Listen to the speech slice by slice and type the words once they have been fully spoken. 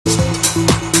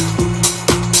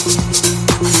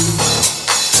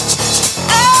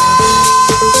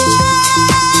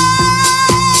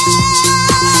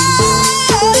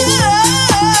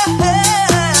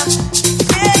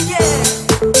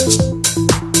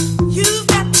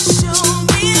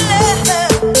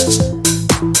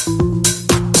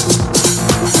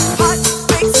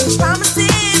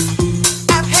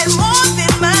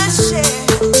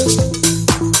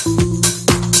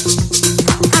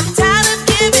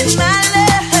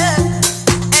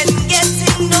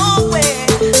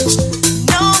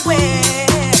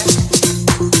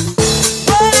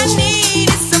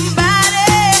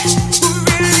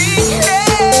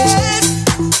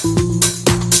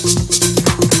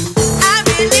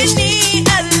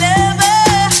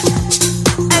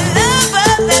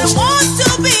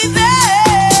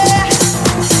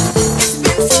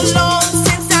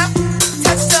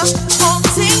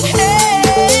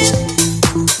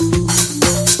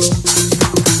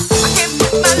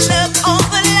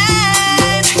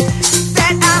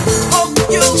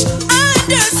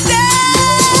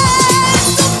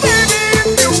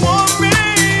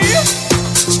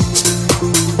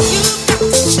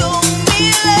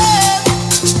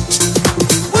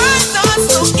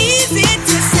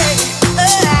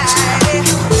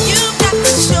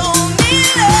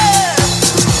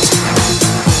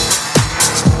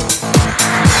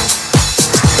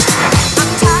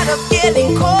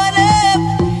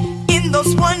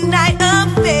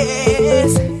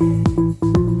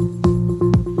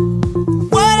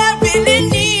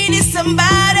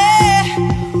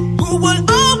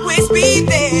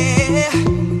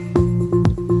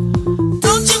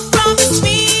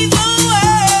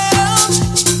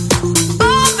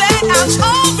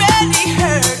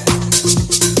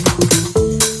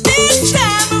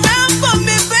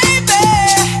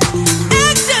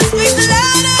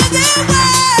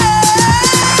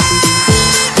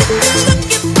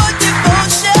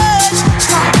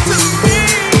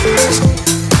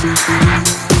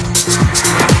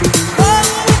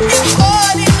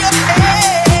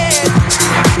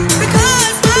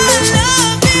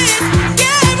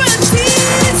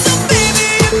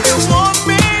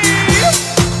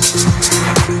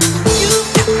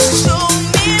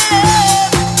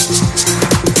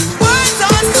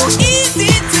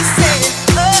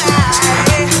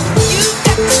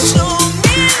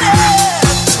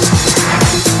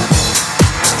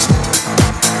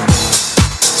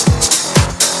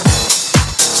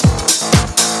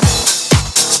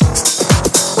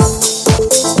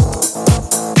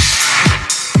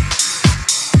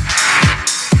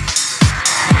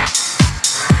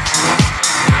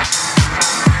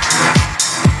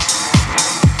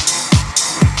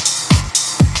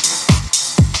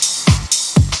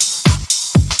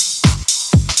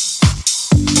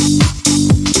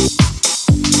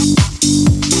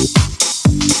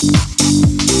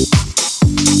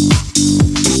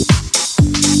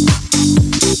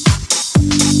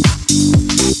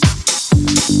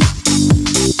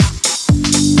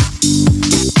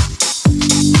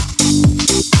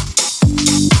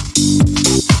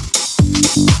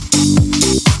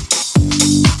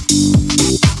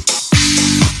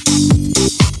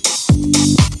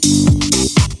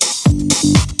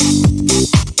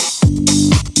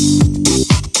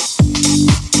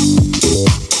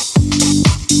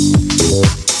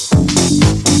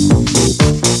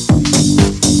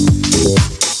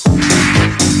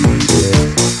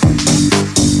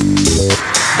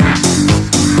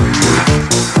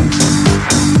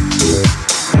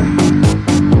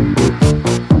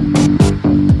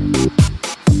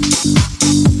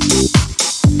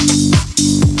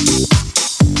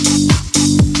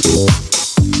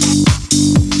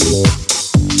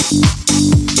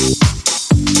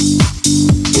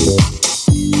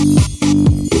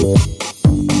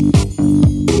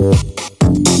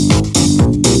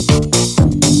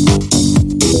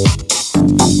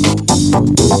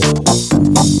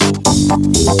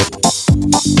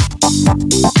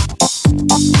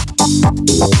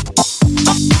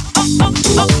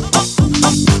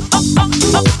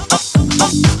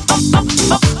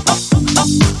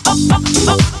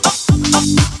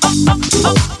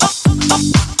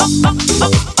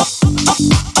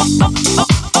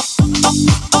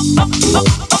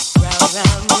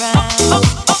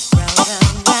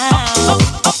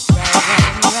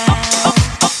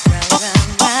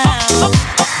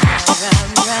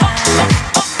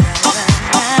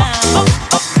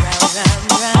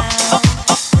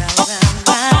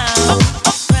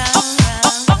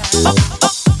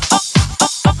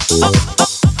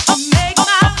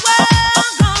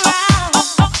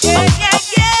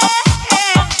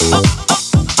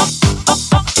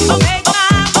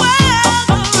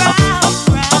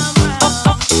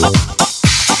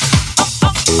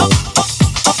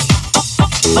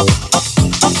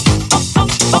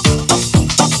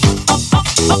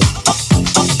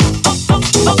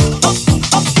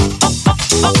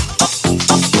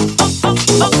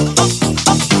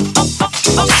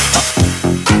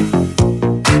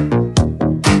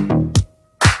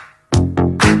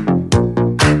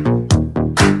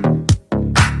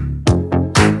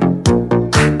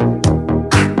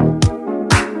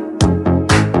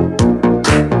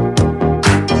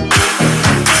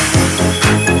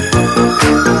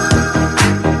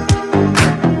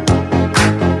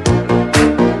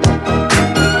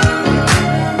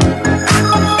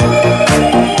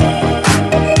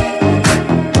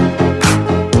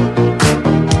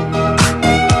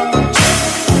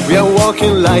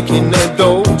Like in a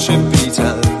Dolce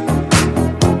Vita,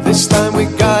 this time we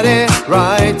got it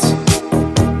right.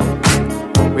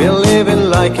 We're living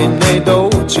like in a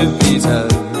Dolce Vita.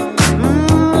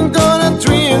 Gonna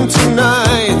dream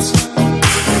tonight.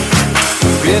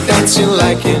 We're dancing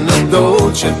like in a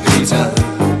Dolce Vita,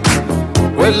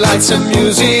 with lights and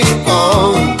music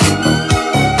on.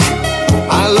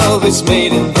 Our love is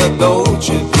made in the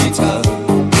Dolce Vita,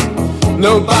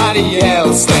 nobody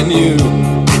else than you.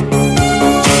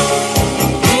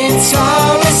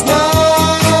 Starless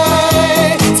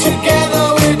night, together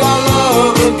with our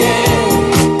love again.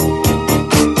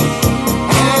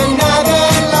 Another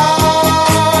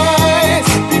light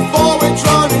before we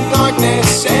drown in darkness.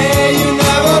 Say you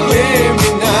never leave me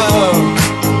now.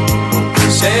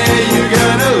 Say you're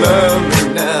gonna love me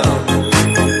now.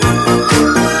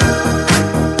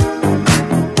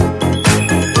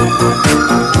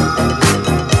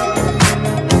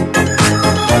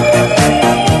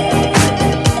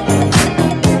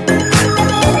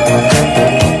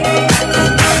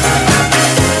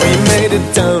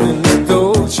 Down in the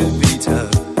Dolce Vita,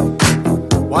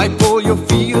 wipe all your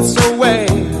fears away.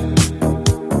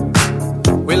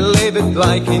 We live it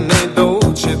like in a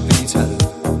Dolce Vita,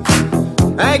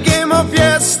 a game of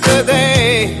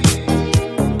yesterday.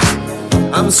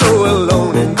 I'm so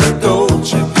alone in the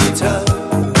Dolce Vita.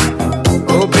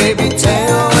 Oh baby,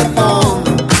 telephone,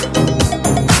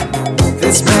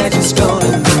 this magic's gone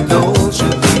in the Dolce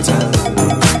Vita,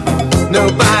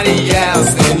 nobody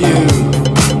else than you.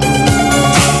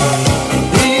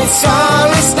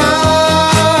 Starless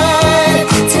night,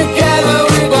 together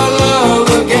with our love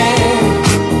again.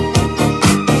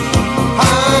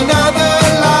 Another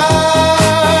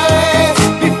light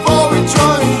before we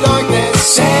join darkness.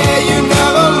 Say you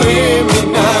never leave me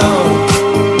now.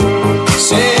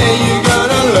 Say you're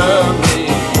gonna love me.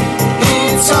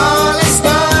 It's starless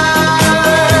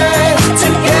night,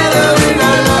 together with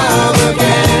our love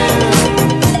again.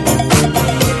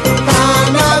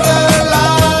 Another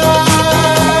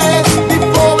light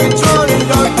before we drown in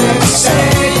darkness. Say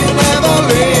you never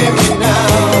leave me now.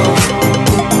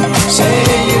 Say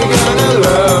you're gonna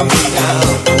love me now.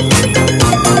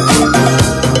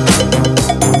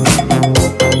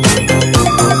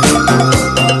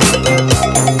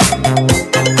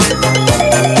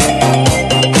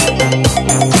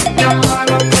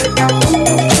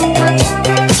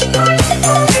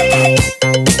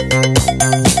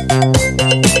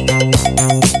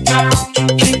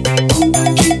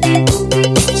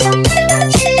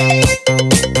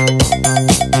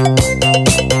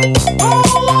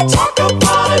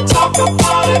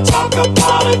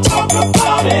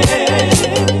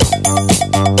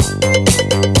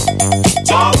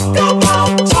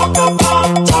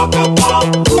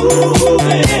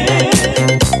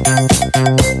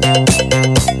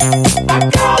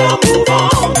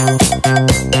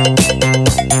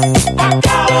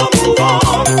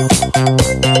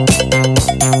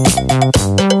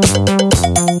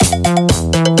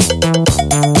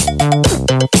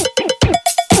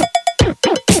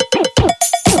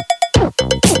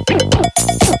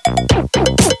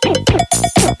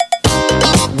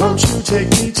 Won't you take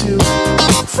me to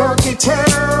Funky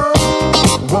Town?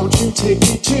 Won't you take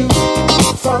me to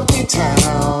Funky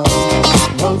Town?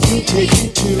 Won't you take me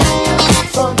to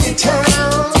Funky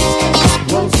Town?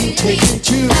 Won't you take me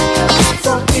to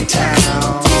Funky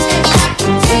Town?